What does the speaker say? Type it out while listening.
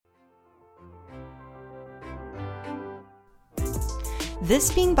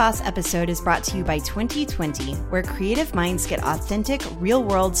This Being Boss episode is brought to you by 2020, where creative minds get authentic,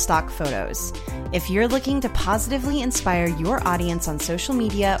 real-world stock photos. If you're looking to positively inspire your audience on social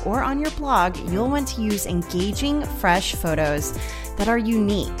media or on your blog, you'll want to use engaging, fresh photos that are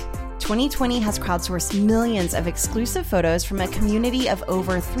unique. 2020 has crowdsourced millions of exclusive photos from a community of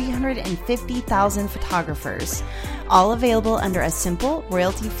over 350,000 photographers, all available under a simple,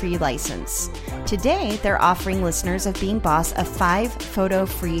 royalty-free license. Today, they're offering listeners of Being Boss a 5-photo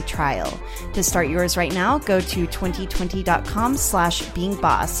free trial. To start yours right now, go to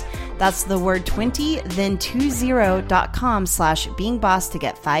 2020.com/beingboss. That's the word 20, then 20.com/beingboss to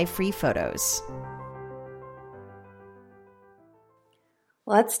get 5 free photos.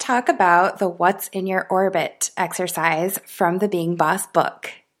 Let's talk about the What's in Your Orbit exercise from the Being Boss book.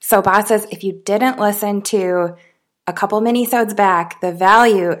 So bosses, if you didn't listen to a couple minisodes back, the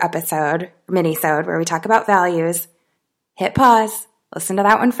value episode, minisode, where we talk about values, hit pause, listen to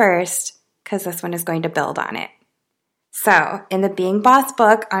that one first, because this one is going to build on it. So in the Being Boss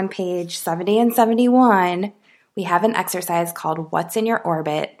book on page 70 and 71, we have an exercise called What's in Your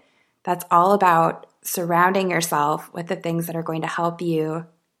Orbit that's all about surrounding yourself with the things that are going to help you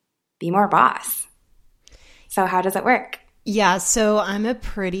be more boss. So how does it work? Yeah, so I'm a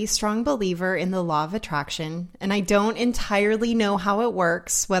pretty strong believer in the law of attraction, and I don't entirely know how it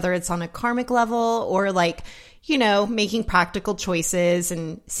works, whether it's on a karmic level or making practical choices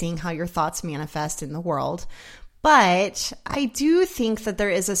and seeing how your thoughts manifest in the world. But I do think that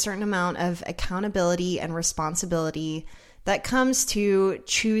there is a certain amount of accountability and responsibility that comes to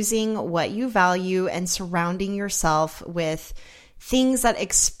choosing what you value and surrounding yourself with things that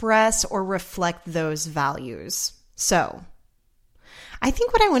express or reflect those values. So I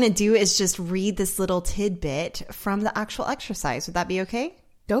think what I want to do is just read this little tidbit from the actual exercise. Would that be okay?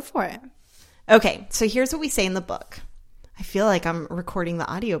 Go for it. Okay, so here's what we say in the book. I feel like I'm recording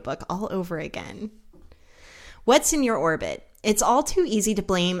the audiobook all over again. What's in your orbit? It's all too easy to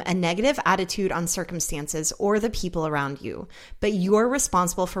blame a negative attitude on circumstances or the people around you, but you're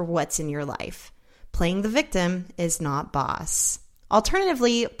responsible for what's in your life. Playing the victim is not boss.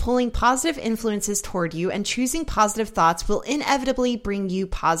 Alternatively, pulling positive influences toward you and choosing positive thoughts will inevitably bring you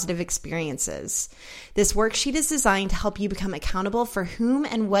positive experiences. This worksheet is designed to help you become accountable for whom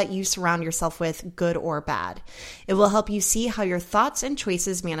and what you surround yourself with, good or bad. It will help you see how your thoughts and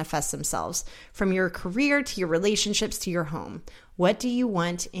choices manifest themselves, from your career to your relationships to your home. What do you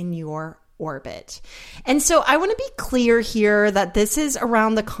want in your orbit? And so I want to be clear here that this is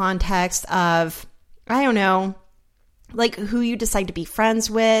around the context of, like who you decide to be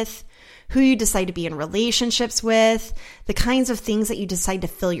friends with, who you decide to be in relationships with, the kinds of things that you decide to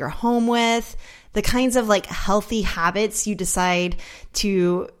fill your home with, the kinds of healthy habits you decide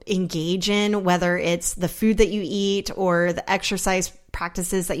to engage in, whether it's the food that you eat or the exercise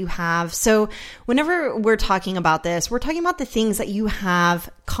practices that you have. So whenever we're talking about this, we're talking about the things that you have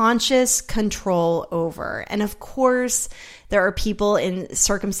conscious control over. And of course, there are people in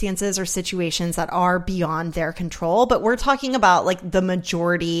circumstances or situations that are beyond their control, but we're talking about the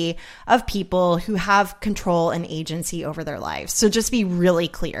majority of people who have control and agency over their lives. So just be really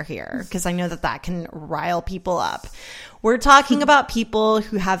clear here, because I know that can rile people up. We're talking about people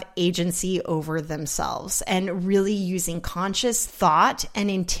who have agency over themselves and really using conscious thought and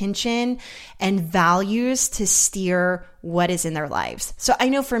intention and values to steer what is in their lives. So I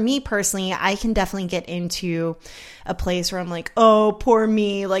know for me personally, I can definitely get into a place where I'm like, oh, poor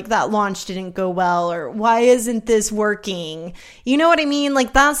me, that launch didn't go well, or why isn't this working? You know what I mean?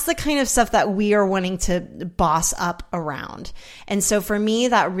 That's the kind of stuff that we are wanting to boss up around. And so for me,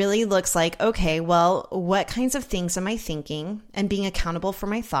 that really looks like, okay, well, what kinds of things am I thinking and being accountable for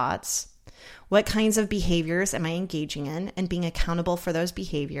my thoughts? What kinds of behaviors am I engaging in and being accountable for those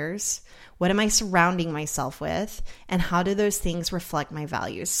behaviors? What am I surrounding myself with? And how do those things reflect my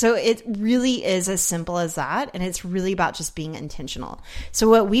values? So it really is as simple as that. And it's really about just being intentional. So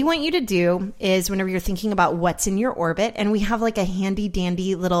what we want you to do is whenever you're thinking about what's in your orbit, and we have a handy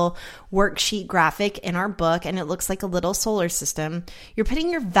dandy little worksheet graphic in our book, and it looks like a little solar system, you're putting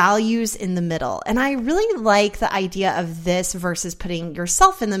your values in the middle. And I really like the idea of this versus putting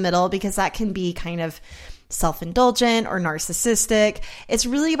yourself in the middle, because that can be kind of self-indulgent or narcissistic. It's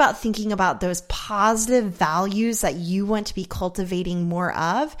really about thinking about those positive values that you want to be cultivating more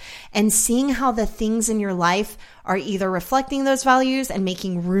of and seeing how the things in your life are either reflecting those values and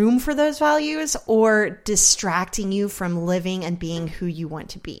making room for those values or distracting you from living and being who you want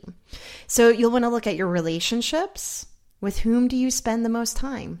to be. So you'll want to look at your relationships. With whom do you spend the most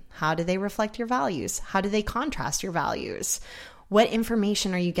time? How do they reflect your values? How do they contrast your values? What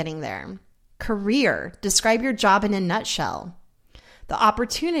information are you getting there? Career. Describe your job in a nutshell. The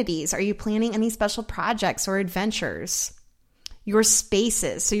opportunities. Are you planning any special projects or adventures? Your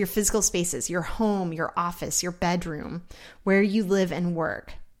spaces, so your physical spaces, your home, your office, your bedroom, where you live and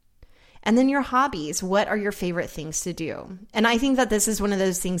work. And then your hobbies. What are your favorite things to do? And I think that this is one of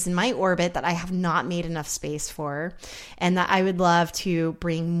those things in my orbit that I have not made enough space for, and that I would love to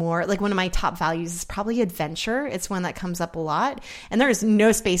bring more. Like, one of my top values is probably adventure. It's one that comes up a lot, and there is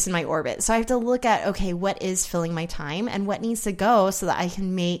no space in my orbit. So I have to look at, okay, what is filling my time and what needs to go so that I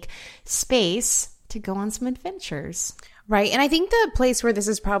can make space to go on some adventures. Right. And I think the place where this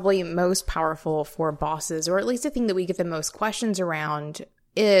is probably most powerful for bosses, or at least the thing that we get the most questions around,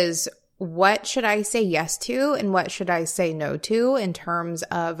 is what should I say yes to and what should I say no to in terms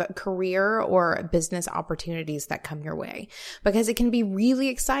of career or business opportunities that come your way? Because it can be really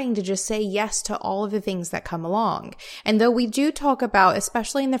exciting to just say yes to all of the things that come along. And though we do talk about,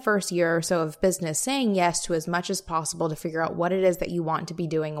 especially in the first year or so of business, saying yes to as much as possible to figure out what it is that you want to be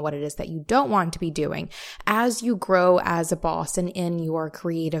doing and what it is that you don't want to be doing, as you grow as a boss and in your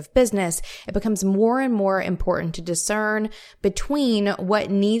creative business, it becomes more and more important to discern between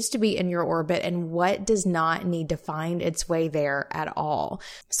what needs to be in your orbit and what does not need to find its way there at all.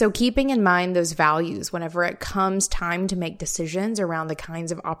 So keeping in mind those values whenever it comes time to make decisions around the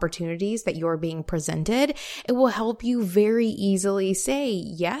kinds of opportunities that you're being presented, it will help you very easily say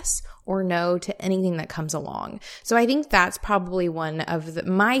yes or no to anything that comes along. So I think that's probably one of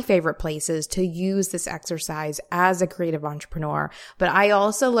my favorite places to use this exercise as a creative entrepreneur. But I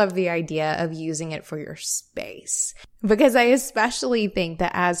also love the idea of using it for your space, because I especially think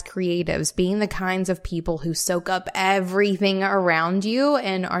that as creatives, being the kinds of people who soak up everything around you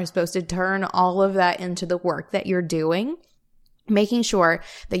and are supposed to turn all of that into the work that you're doing, making sure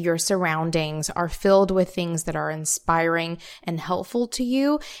that your surroundings are filled with things that are inspiring and helpful to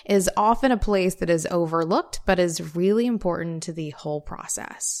you is often a place that is overlooked, but is really important to the whole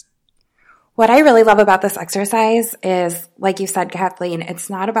process. What I really love about this exercise is, like you said, Kathleen, it's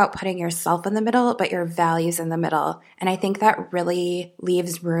not about putting yourself in the middle, but your values in the middle. And I think that really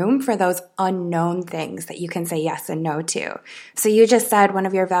leaves room for those unknown things that you can say yes and no to. So you just said one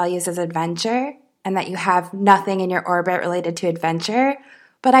of your values is adventure, and that you have nothing in your orbit related to adventure.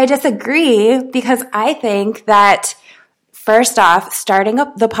 But I disagree, because I think that, first off, starting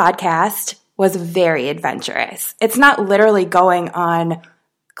up the podcast was very adventurous. It's not literally going on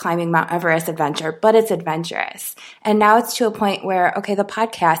climbing Mount Everest adventure, but it's adventurous. And now it's to a point where, okay, the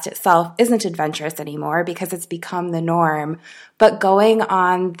podcast itself isn't adventurous anymore because it's become the norm. But going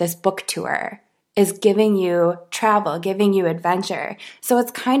on this book tour is giving you travel, giving you adventure. So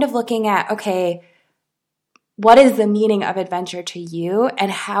it's kind of looking at, okay, what is the meaning of adventure to you,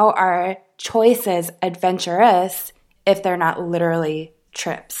 and how are choices adventurous if they're not literally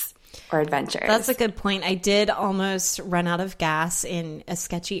trips or adventures? That's a good point. I did almost run out of gas in a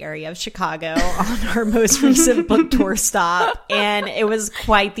sketchy area of Chicago on our most recent book tour stop, and it was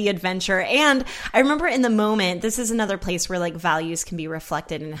quite the adventure. And I remember in the moment, this is another place where like values can be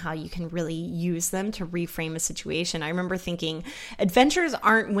reflected and how you can really use them to reframe a situation. I remember thinking adventures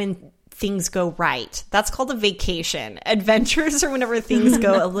aren't when things go right. That's called a vacation. Adventures are whenever things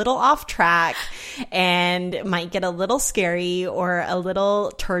go a little off track and might get a little scary or a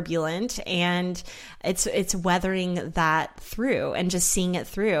little turbulent, and it's weathering that through and just seeing it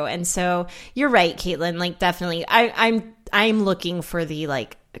through. And so you're right, Caitlin, like definitely I'm looking for the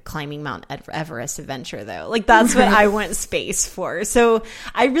like climbing Mount Everest adventure though. Like that's what I want space for. So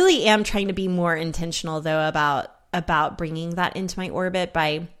I really am trying to be more intentional though about bringing that into my orbit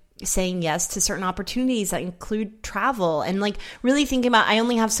by saying yes to certain opportunities that include travel, and like really thinking about, I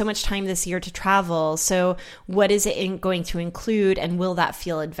only have so much time this year to travel. So what is it going to include, and will that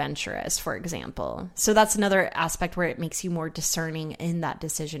feel adventurous, for example? So that's another aspect where it makes you more discerning in that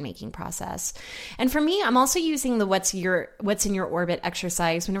decision-making process. And for me, I'm also using the what's in your orbit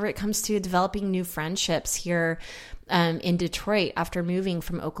exercise whenever it comes to developing new friendships here in Detroit after moving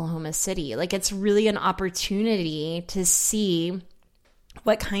from Oklahoma City. Like it's really an opportunity to see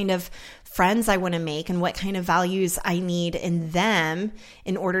what kind of friends I want to make and what kind of values I need in them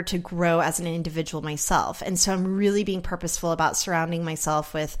in order to grow as an individual myself. And so I'm really being purposeful about surrounding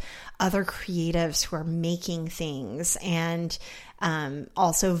myself with other creatives who are making things and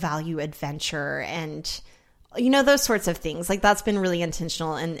also value adventure and those sorts of things. Like that's been really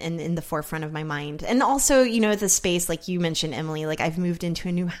intentional and in the forefront of my mind. And also, the space, like you mentioned, Emily, like I've moved into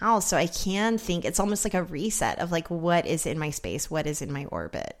a new house. So I can think it's almost like a reset of like, what is in my space? What is in my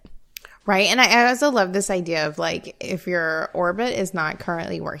orbit? Right. And I also love this idea of like, if your orbit is not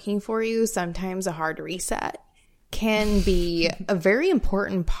currently working for you, sometimes a hard reset can be a very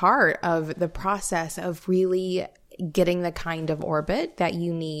important part of the process of really getting the kind of orbit that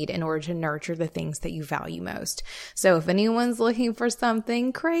you need in order to nurture the things that you value most. So if anyone's looking for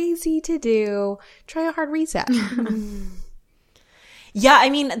something crazy to do, try a hard reset. Yeah, I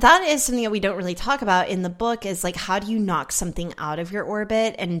mean, that is something that we don't really talk about in the book is like, how do you knock something out of your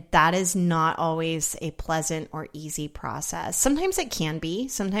orbit? And that is not always a pleasant or easy process. Sometimes it can be.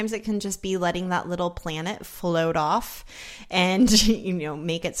 Sometimes it can just be letting that little planet float off and,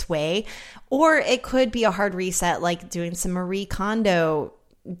 make its way. Or it could be a hard reset, like doing some Marie Kondo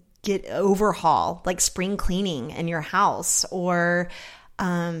overhaul, like spring cleaning in your house, or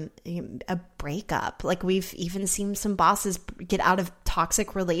a breakup. Like we've even seen some bosses get out of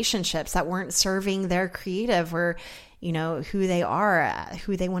toxic relationships that weren't serving their creative or, who they are,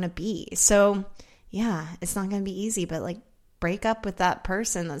 who they want to be. So yeah, it's not going to be easy, but like break up with that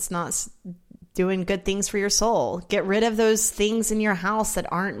person that's not doing good things for your soul. Get rid of those things in your house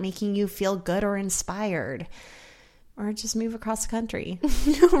that aren't making you feel good or inspired. Or just move across the country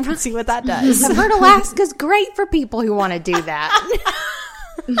and see what that does. I've heard Alaska's great for people who want to do that.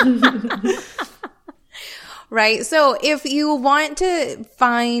 Right. So if you want to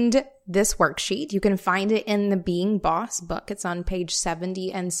find this worksheet, you can find it in the Being Boss book. It's on page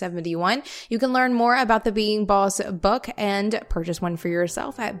 70 and 71. You can learn more about the Being Boss book and purchase one for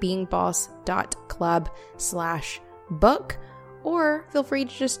yourself at beingboss.club/book. Or feel free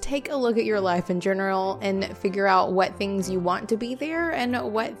to just take a look at your life in general and figure out what things you want to be there and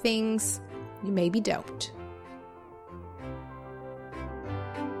what things you maybe don't.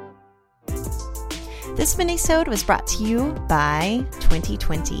 This minisode was brought to you by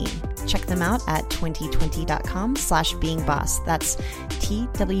 2020. Check them out at 2020.com/beingboss. That's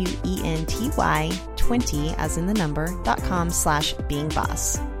TWENTY 20 as in the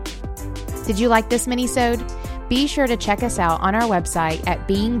number.com/beingboss. Did you like this minisode? Be sure to check us out on our website at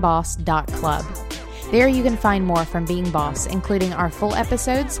beingboss.club. There you can find more from Being Boss, including our full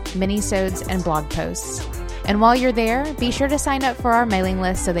episodes, minisodes, and blog posts. And while you're there, be sure to sign up for our mailing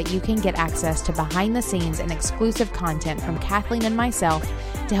list so that you can get access to behind the scenes and exclusive content from Kathleen and myself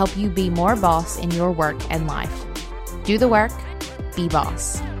to help you be more boss in your work and life. Do the work, be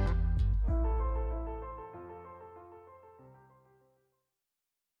boss.